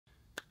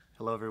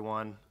Hello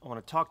everyone. I want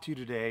to talk to you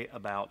today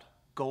about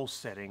goal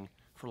setting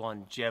for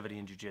longevity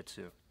in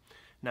Jiu-Jitsu.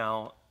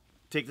 Now,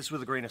 take this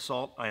with a grain of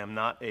salt. I am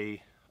not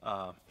a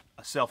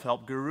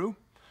self-help guru.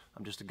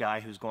 I'm just a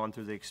guy who's gone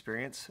through the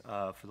experience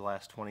for the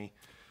last it'll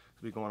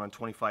be going on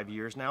 25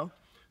 years now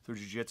through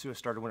Jiu-Jitsu. I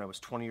started when I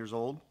was 20 years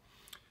old.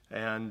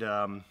 And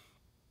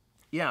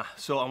yeah,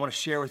 so I want to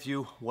share with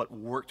you what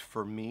worked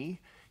for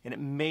me, and it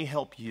may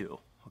help you,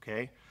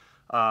 okay?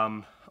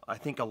 I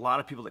think a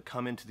lot of people that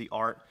come into the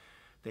art,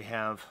 they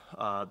have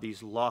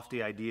these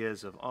lofty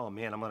ideas of, oh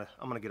man, I'm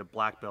gonna get a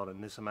black belt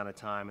in this amount of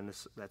time and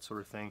that sort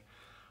of thing.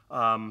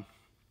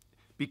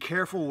 Be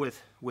careful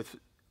with.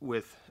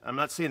 I'm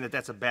not saying that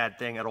that's a bad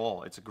thing at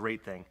all. It's a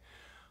great thing,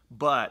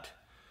 but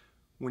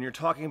when you're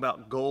talking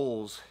about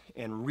goals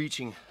and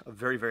reaching a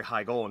very, very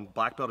high goal, and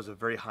black belt is a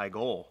very high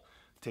goal,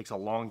 it takes a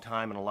long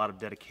time and a lot of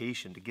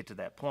dedication to get to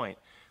that point.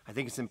 I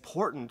think it's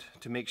important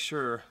to make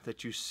sure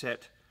that you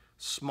set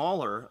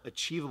smaller,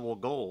 achievable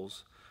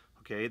goals,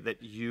 okay,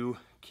 that you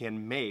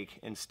can make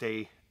and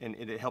stay, and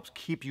it helps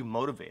keep you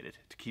motivated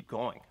to keep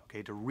going,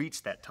 okay, to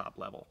reach that top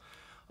level.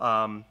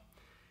 And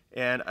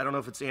I don't know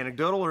if it's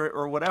anecdotal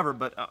or whatever,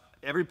 but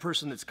every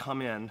person that's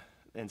come in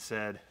and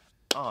said,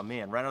 oh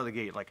man, right out of the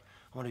gate, like,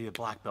 I want to be a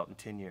black belt in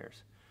 10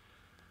 years.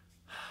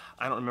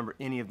 I don't remember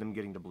any of them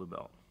getting to blue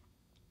belt.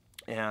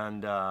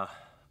 And I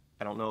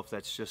don't know if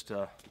that's just,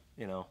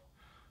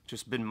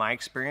 just been my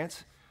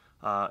experience.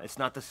 It's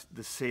not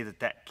to say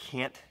that that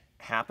can't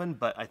happen,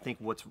 but I think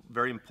what's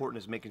very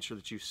important is making sure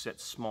that you set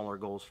smaller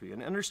goals for you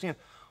and understand,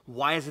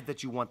 why is it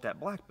that you want that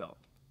black belt?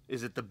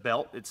 Is it the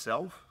belt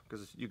itself?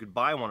 Because you could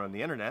buy one on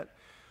the internet.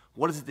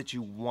 What is it that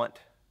you want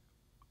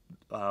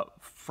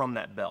from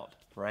that belt,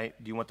 right?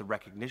 Do you want the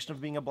recognition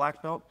of being a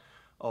black belt,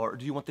 or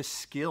do you want the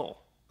skill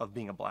of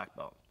being a black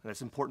belt? And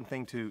that's an important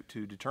thing to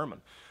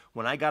determine.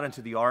 When I got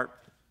into the art,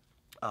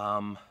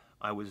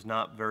 I was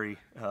not very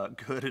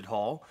good at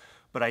all,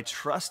 but I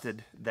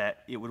trusted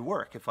that it would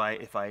work. If I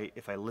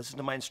listened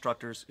to my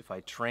instructors, if I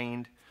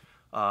trained,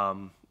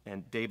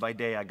 and day by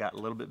day I got a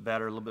little bit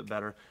better,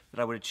 that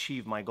I would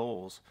achieve my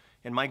goals.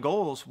 And my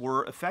goals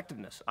were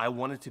effectiveness. I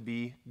wanted to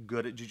be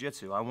good at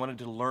Jiu-Jitsu. I wanted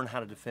to learn how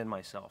to defend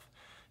myself.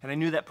 And I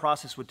knew that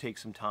process would take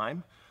some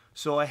time,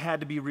 so I had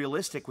to be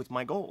realistic with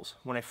my goals.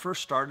 When I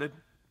first started,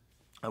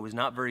 I was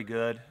not very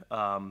good.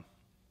 I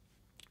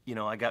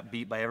got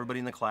beat by everybody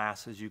in the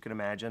class, as you can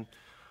imagine.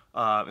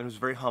 It was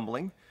very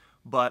humbling.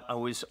 But I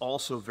was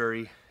also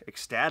very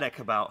ecstatic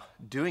about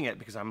doing it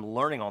because I'm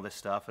learning all this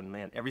stuff, and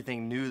man,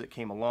 everything new that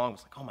came along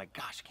was like, oh my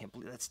gosh, I can't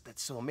believe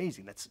that's so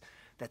amazing. That's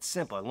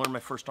simple. I learned my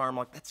first arm,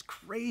 like, that's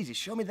crazy.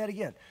 Show me that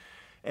again.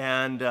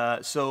 And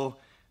so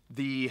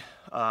the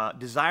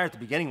desire at the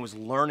beginning was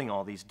learning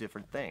all these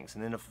different things,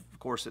 and then of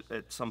course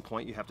at some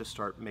point you have to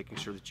start making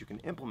sure that you can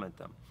implement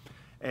them.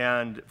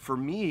 And for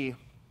me,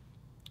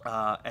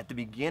 at the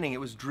beginning,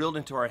 it was drilled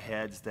into our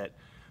heads that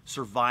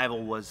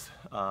survival was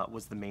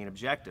the main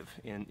objective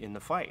in the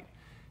fight,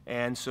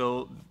 and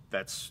so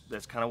that's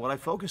kind of what I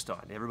focused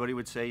on. Everybody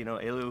would say,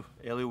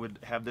 Elu would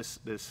have this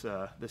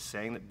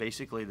saying that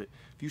basically that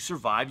if you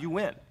survive, you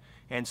win.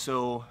 And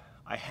so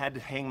I had to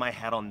hang my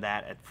hat on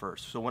that at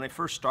first. So when I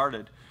first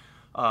started,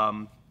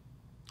 I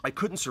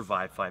couldn't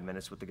survive 5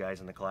 minutes with the guys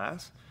in the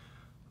class,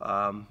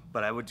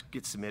 but I would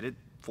get submitted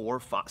 4,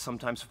 5,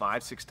 sometimes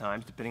 5, 6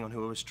 times, depending on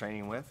who I was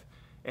training with.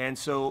 And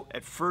so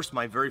at first,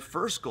 my very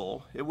first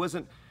goal, it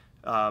wasn't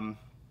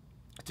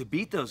to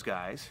beat those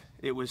guys,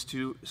 it was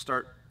to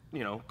start,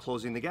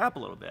 closing the gap a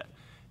little bit.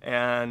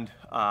 And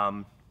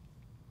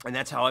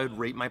that's how I would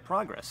rate my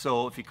progress.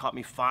 So if he caught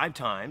me 5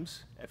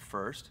 times at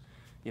first,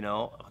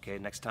 okay,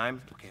 next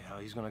time, okay,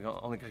 he's only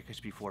gonna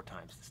catch me 4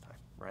 times this time,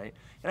 right?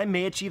 And I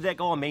may achieve that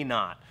goal, I may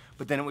not,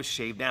 but then it was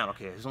shaved down.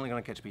 Okay, he's only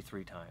gonna catch me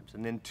 3 times,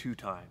 and then 2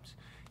 times,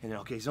 and then,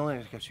 okay, he's only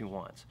gonna catch me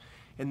once.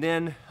 And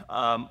then,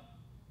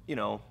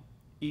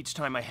 each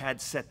time I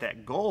had set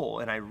that goal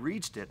and I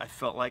reached it, I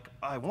felt like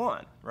I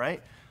won,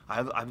 right?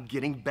 I'm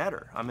getting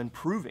better, I'm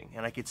improving,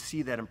 and I could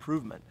see that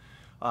improvement.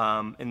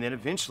 And then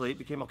eventually it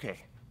became, okay,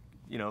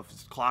 if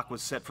the clock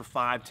was set for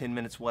 5, 10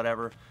 minutes,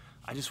 whatever,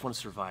 I just want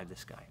to survive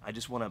this guy. I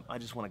just want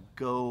to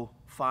go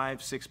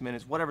 5, 6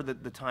 minutes, whatever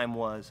the time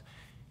was,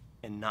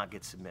 and not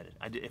get submitted.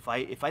 If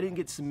I didn't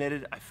get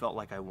submitted, I felt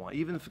like I won.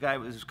 Even if the guy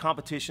was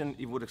competition,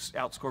 he would have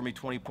outscored me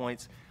 20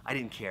 points, I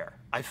didn't care.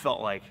 I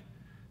felt like,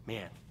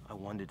 man, I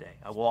won today.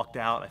 I walked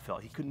out, I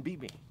felt he couldn't beat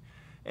me.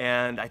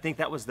 And I think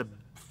that was the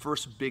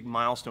first big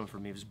milestone for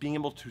me, was being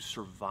able to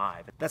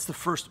survive. That's the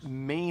first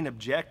main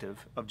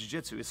objective of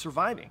Jiu-Jitsu, is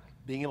surviving,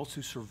 being able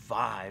to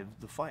survive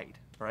the fight,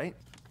 right?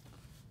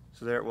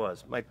 So there it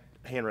was. My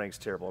handwriting's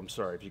terrible, I'm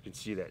sorry if you can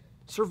see that.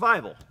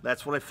 Survival,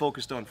 that's what I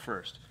focused on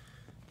first.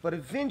 But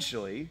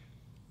eventually,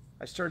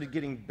 I started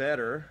getting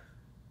better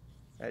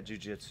at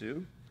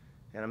Jiu-Jitsu,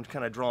 and I'm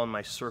kind of drawing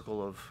my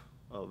circle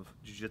of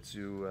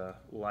Jiu-Jitsu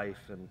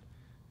life and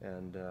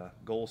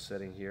goal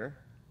setting here.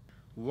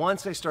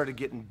 Once I started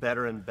getting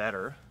better and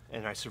better,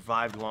 and I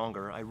survived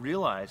longer, I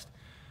realized,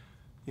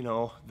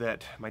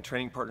 that my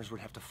training partners would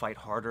have to fight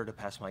harder to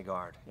pass my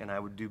guard, and I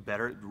would do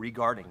better at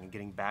re-guarding and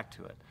getting back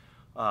to it.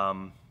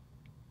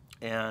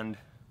 And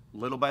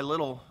little by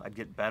little, I'd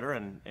get better,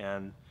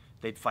 and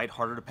they'd fight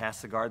harder to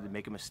pass the guard, they'd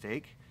make a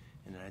mistake,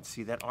 and then I'd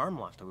see that arm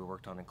lock that we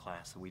worked on in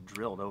class that we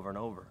drilled over and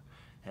over,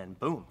 and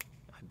boom,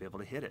 I'd be able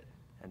to hit it.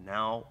 And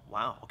now,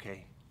 wow,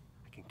 okay,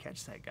 I can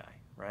catch that guy,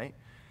 right?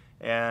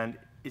 And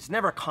it's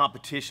never a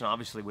competition,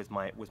 obviously, with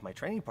my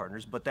training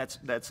partners, but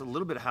that's a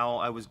little bit how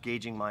I was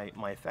gauging my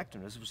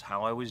effectiveness. It was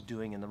how I was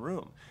doing in the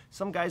room.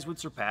 Some guys would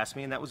surpass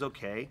me, and that was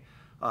okay.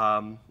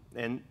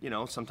 And you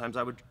know, sometimes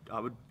I would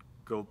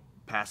go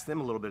past them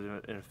a little bit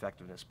in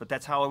effectiveness, but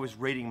that's how I was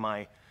rating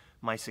my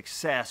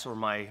success or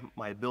my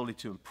ability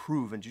to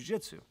improve in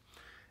jiu-jitsu.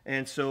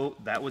 And so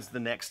that was the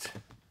next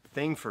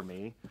thing for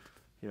me,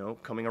 you know,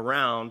 coming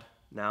around.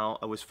 Now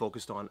I was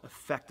focused on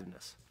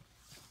effectiveness.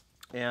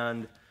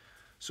 And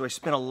so I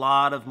spent a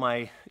lot of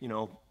my, you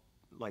know,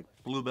 like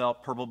blue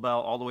belt, purple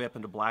belt, all the way up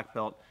into black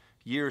belt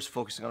years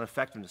focusing on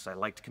effectiveness. I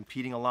liked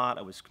competing a lot.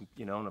 I was,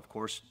 you know, and of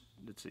course,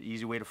 it's an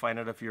easy way to find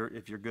out if you're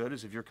good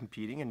is if you're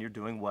competing and you're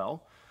doing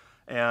well.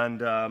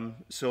 And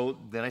so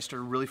then I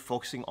started really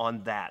focusing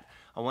on that.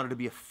 I wanted to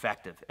be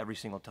effective every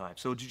single time.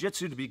 So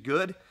jiu-jitsu, to be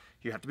good,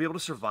 you have to be able to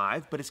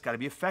survive, but it's got to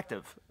be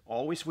effective.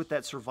 Always with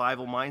that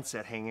survival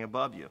mindset hanging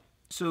above you.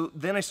 So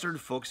then I started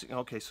focusing,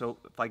 okay, so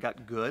if I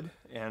got good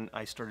and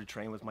I started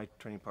training with my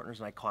training partners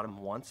and I caught him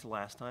once the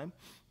last time,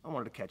 I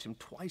wanted to catch him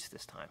twice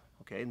this time,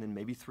 okay, and then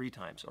maybe 3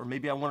 times. Or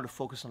maybe I wanted to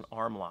focus on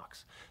arm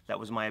locks. That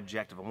was my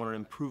objective. I wanted to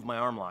improve my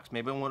arm locks.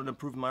 Maybe I wanted to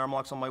improve my arm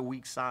locks on my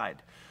weak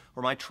side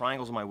or my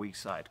triangles on my weak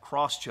side,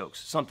 cross chokes,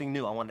 something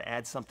new. I wanted to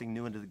add something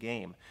new into the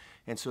game.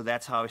 And so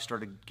that's how I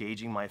started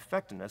gauging my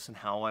effectiveness and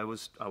how I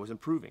was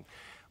improving.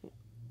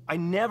 I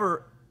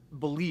never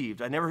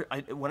believed,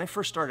 when I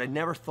first started, I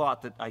never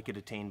thought that I could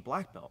attain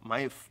black belt.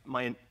 My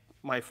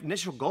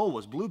initial goal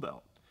was blue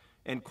belt.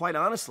 And quite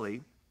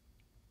honestly,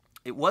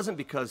 it wasn't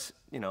because,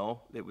 you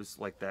know, it was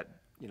like that,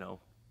 you know,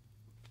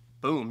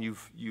 boom,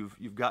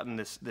 you've gotten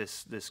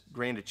this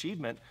grand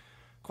achievement.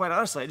 Quite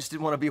honestly, I just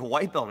didn't want to be a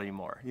white belt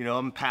anymore. You know,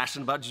 I'm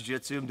passionate about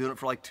jiu-jitsu. I'm doing it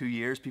for like 2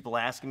 years. People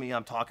asking me,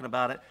 I'm talking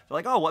about it. They're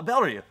like, oh, what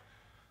belt are you?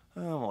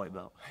 Oh, I'm a white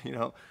belt, you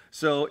know.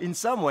 So in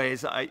some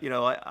ways, I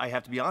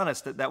have to be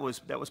honest that was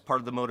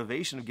part of the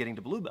motivation of getting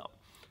to blue belt.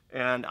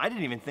 And I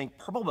didn't even think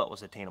purple belt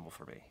was attainable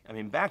for me. I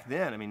mean, back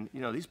then, I mean,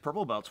 you know, these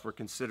purple belts were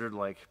considered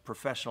like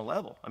professional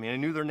level. I mean, I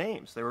knew their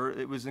names.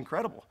 It was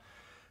incredible.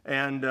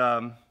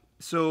 And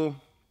so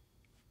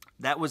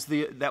that was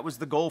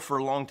the goal for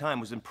a long time,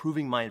 was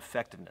improving my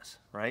effectiveness,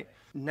 right?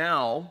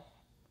 Now,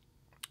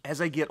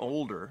 as I get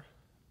older,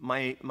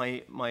 my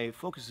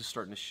focus is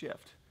starting to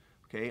shift.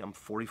 Okay, I'm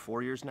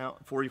 44 years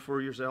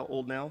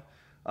old now,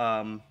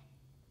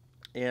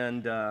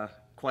 and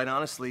quite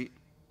honestly,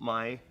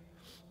 my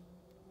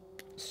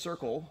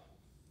circle,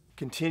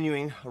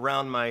 continuing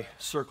around my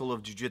circle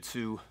of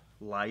jiu-jitsu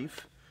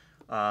life,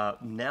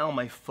 now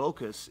my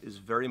focus is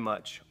very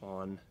much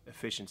on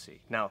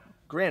efficiency. Now,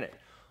 granted,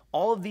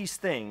 all of these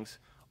things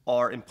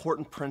are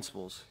important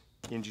principles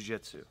in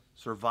jiu-jitsu.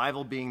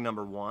 Survival being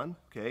number one,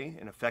 okay,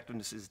 and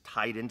effectiveness is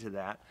tied into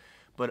that.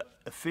 But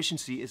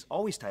efficiency is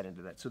always tied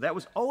into that. So that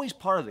was always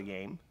part of the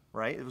game,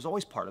 right? It was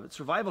always part of it.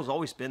 Survival's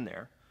always been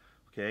there,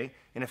 okay?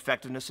 And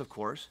effectiveness, of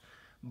course.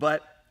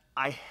 But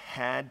I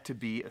had to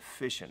be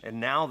efficient. And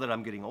now that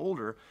I'm getting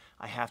older,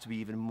 I have to be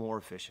even more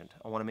efficient.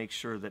 I want to make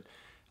sure that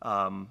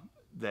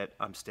that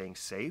I'm staying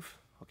safe,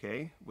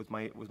 okay, with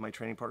my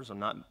training partners. I'm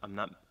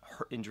not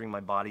injuring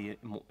my body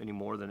any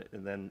more than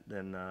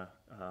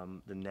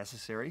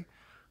necessary.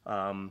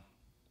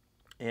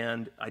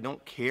 And I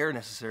don't care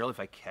necessarily if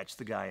I catch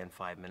the guy in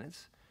 5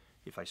 minutes.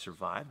 If I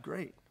survive,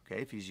 great.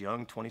 Okay, if he's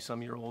young,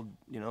 20-some-year-old,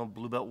 you know,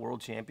 blue belt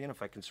world champion,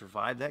 if I can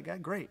survive that guy,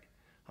 great.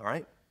 All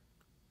right,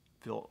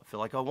 feel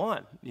like I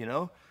won, you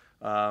know.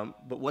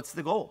 But what's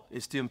the goal?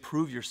 Is to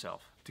improve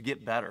yourself, to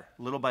get better,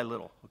 little by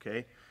little.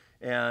 Okay,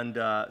 and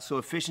so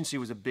efficiency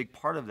was a big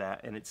part of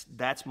that, and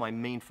that's my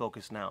main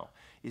focus now,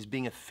 is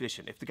being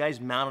efficient. If the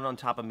guy's mounted on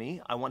top of me,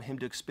 I want him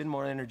to expend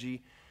more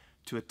energy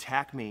to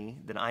attack me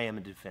than I am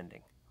in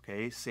defending.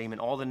 Okay, same in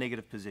all the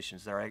negative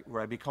positions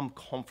where I become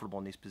comfortable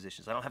in these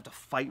positions. I don't have to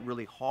fight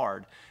really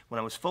hard. When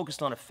I was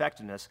focused on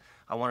effectiveness,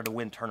 I wanted to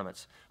win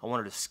tournaments. I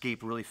wanted to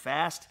escape really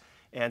fast,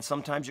 and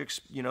sometimes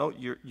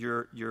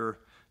you're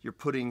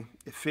putting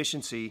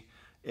efficiency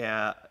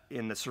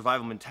in the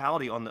survival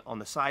mentality on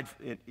the side,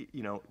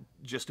 you know,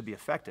 just to be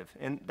effective,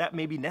 and that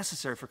may be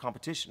necessary for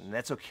competition, and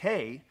that's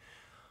okay.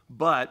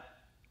 But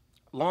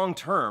long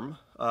term,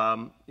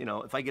 you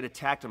know, if I get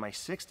attacked in my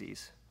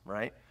 60s,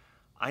 right?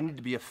 I need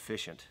to be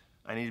efficient.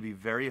 I need to be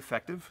very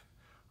effective,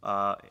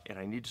 and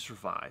I need to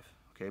survive,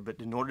 okay? But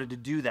in order to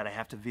do that, I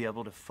have to be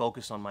able to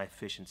focus on my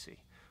efficiency,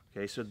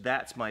 okay? So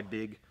that's my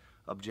big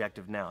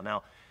objective now.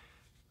 Now,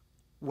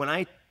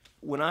 my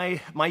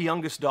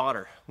youngest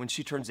daughter, when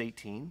she turns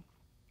 18,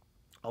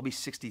 I'll be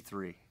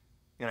 63,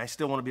 and I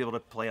still want to be able to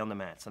play on the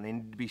mats, and I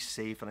need to be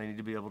safe, and I need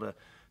to be able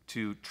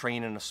to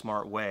train in a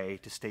smart way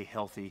to stay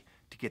healthy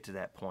to get to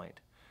that point.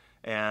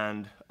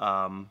 And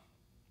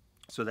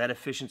So that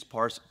efficiency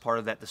part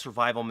of that, the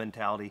survival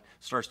mentality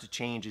starts to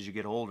change as you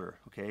get older,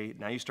 okay?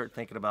 Now you start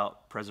thinking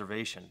about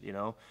preservation, you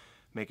know,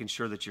 making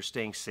sure that you're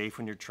staying safe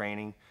when you're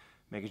training,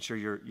 making sure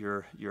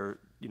you're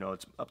you know,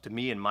 it's up to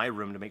me in my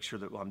room to make sure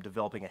that I'm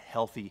developing a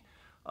healthy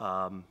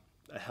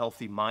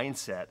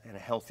mindset and a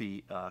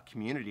healthy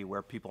community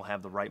where people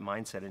have the right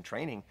mindset in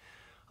training,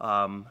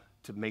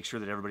 to make sure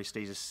that everybody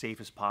stays as safe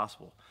as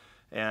possible.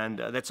 And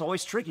that's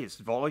always tricky. It's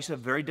always a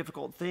very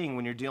difficult thing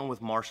when you're dealing with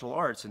martial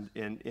arts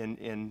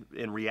in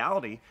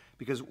reality,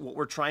 because what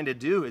we're trying to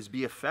do is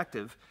be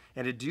effective.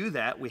 And to do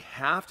that, we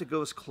have to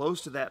go as close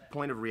to that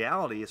point of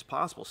reality as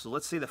possible. So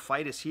let's say the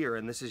fight is here,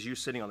 and this is you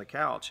sitting on the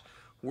couch.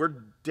 We're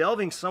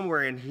delving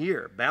somewhere in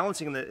here,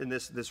 balancing in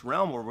this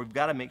realm where we've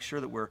got to make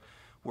sure that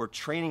we're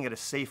training at a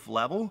safe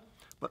level,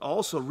 but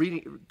also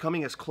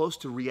coming as close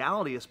to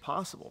reality as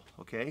possible,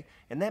 okay?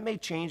 And that may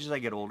change as I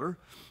get older.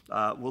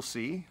 We'll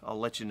see. I'll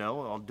let you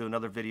know. I'll do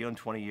another video in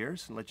 20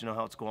 years and let you know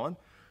how it's going.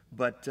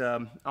 But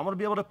I want to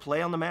be able to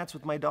play on the mats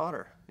with my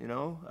daughter, you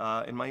know,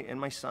 and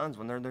my sons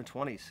when they're in their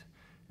 20s.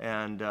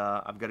 And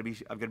I've got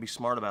to be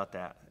smart about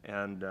that.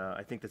 And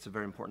I think that's a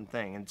very important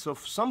thing. And so, at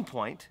some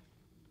point,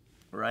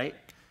 right,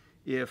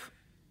 if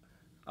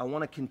I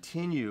want to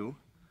continue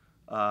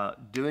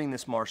doing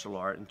this martial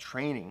art and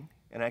training,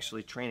 and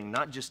actually training,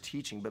 not just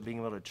teaching, but being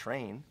able to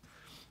train,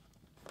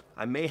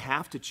 I may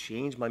have to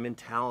change my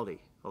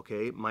mentality,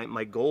 okay?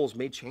 My goals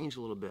may change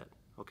a little bit,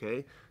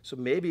 okay? So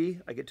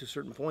maybe I get to a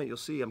certain point, you'll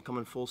see I'm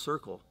coming full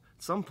circle.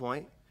 At some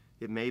point,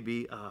 it may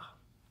be,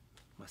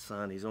 my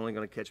son, he's only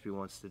gonna catch me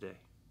once today,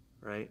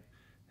 right?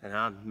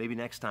 And maybe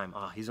next time,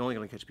 he's only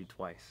gonna catch me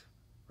twice,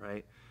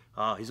 right?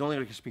 He's only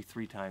gonna catch me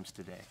 3 times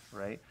today,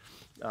 right?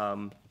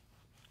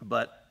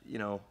 But, you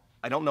know,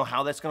 I don't know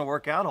how that's gonna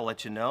work out. I'll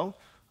let you know.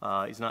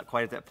 He's not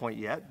quite at that point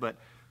yet, but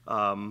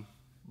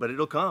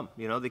it'll come.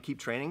 You know, they keep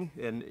training,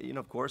 and you know,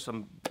 of course,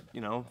 I'm,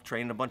 you know,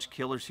 training a bunch of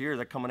killers here.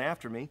 They're coming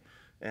after me,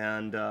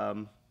 and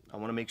I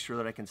want to make sure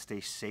that I can stay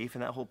safe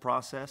in that whole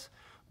process,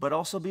 but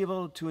also be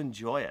able to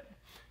enjoy it.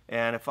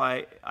 And if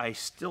I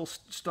still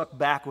stuck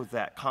back with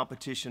that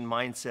competition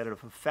mindset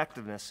of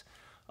effectiveness,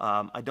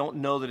 I don't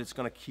know that it's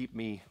going to keep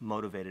me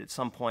motivated. At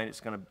some point, it's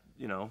going to,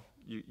 you know,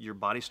 your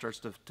body starts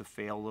to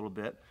fail a little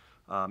bit.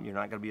 You're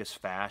not going to be as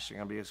fast. You're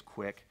going to be as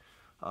quick.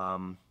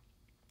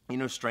 You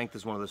know, strength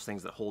is one of those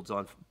things that holds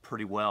on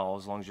pretty well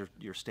as long as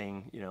you're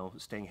staying, you know,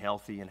 staying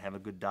healthy and have a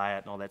good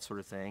diet and all that sort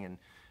of thing,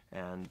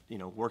 and you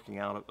know, working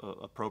out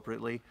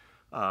appropriately.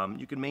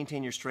 You can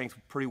maintain your strength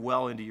pretty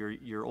well into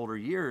your older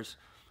years,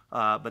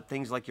 but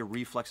things like your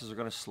reflexes are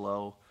going to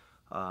slow,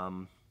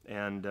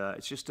 and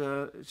it's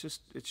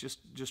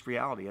just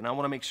reality. And I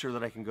want to make sure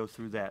that I can go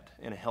through that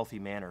in a healthy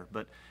manner.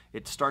 But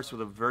it starts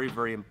with a very,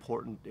 very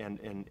important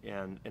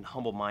and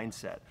humble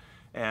mindset.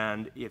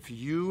 And if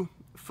you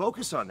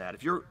focus on that,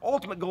 if your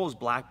ultimate goal is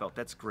black belt,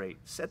 that's great.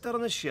 Set that on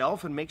the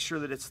shelf and make sure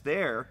that it's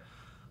there,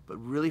 but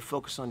really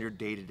focus on your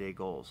day-to-day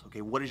goals.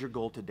 Okay, what is your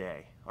goal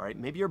today? All right,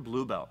 maybe you're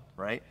blue belt,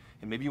 right?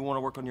 And maybe you want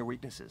to work on your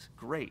weaknesses.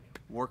 Great,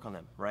 work on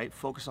them, right?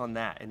 Focus on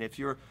that. And if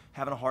you're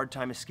having a hard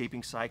time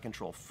escaping side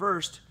control,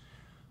 first,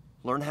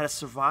 learn how to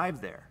survive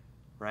there,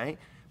 right?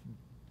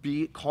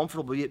 Be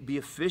comfortable, be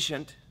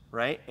efficient,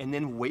 right? And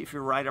then wait for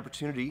your right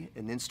opportunity,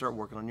 and then start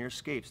working on your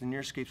escapes. And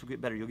your escapes will get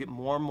better. You'll get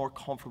more and more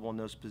comfortable in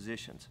those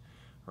positions,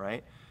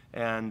 right?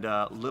 And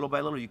little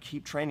by little, you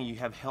keep training. You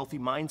have healthy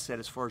mindset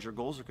as far as your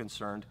goals are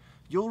concerned.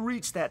 You'll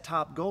reach that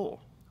top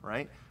goal,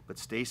 right? But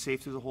stay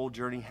safe through the whole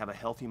journey. Have a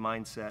healthy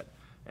mindset.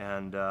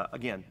 And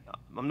again,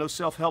 I'm no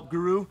self-help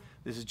guru.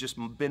 This has just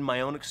been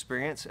my own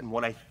experience and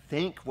what I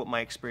think what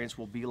my experience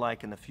will be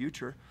like in the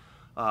future.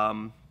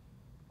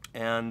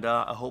 And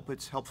I hope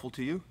it's helpful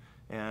to you.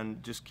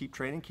 And just keep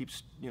training,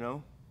 you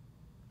know,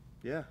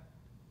 yeah.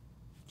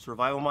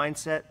 Survival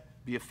mindset,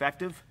 be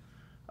effective,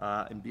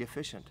 and be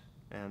efficient.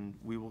 And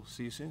we will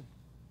see you soon.